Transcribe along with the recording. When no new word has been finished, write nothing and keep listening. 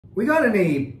We got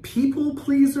any people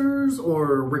pleasers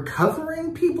or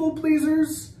recovering people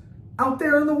pleasers out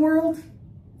there in the world?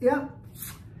 Yeah.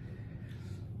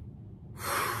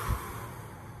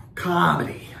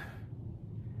 Comedy.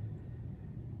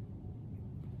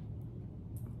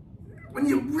 When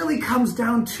it really comes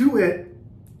down to it,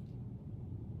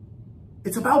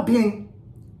 it's about being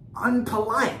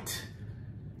unpolite.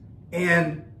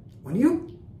 And when you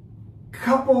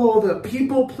couple the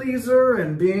people pleaser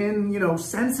and being,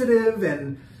 sensitive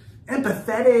and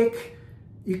empathetic,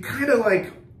 you kind of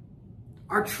like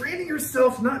are training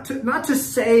yourself not to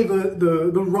say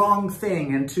the wrong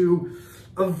thing and to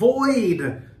avoid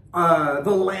the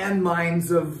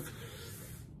landmines of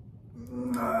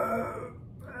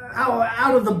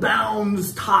out of the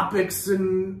bounds topics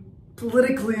and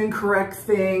politically incorrect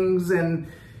things, and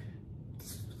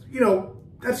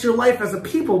that's your life as a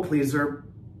people pleaser.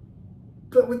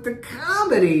 But with the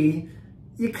comedy,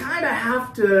 you kind of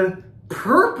have to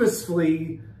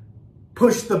purposefully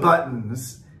push the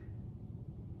buttons.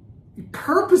 You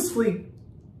purposefully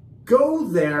go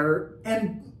there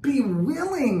and be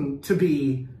willing to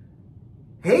be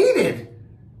hated.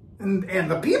 And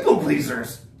the people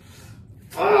pleasers,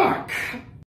 fuck.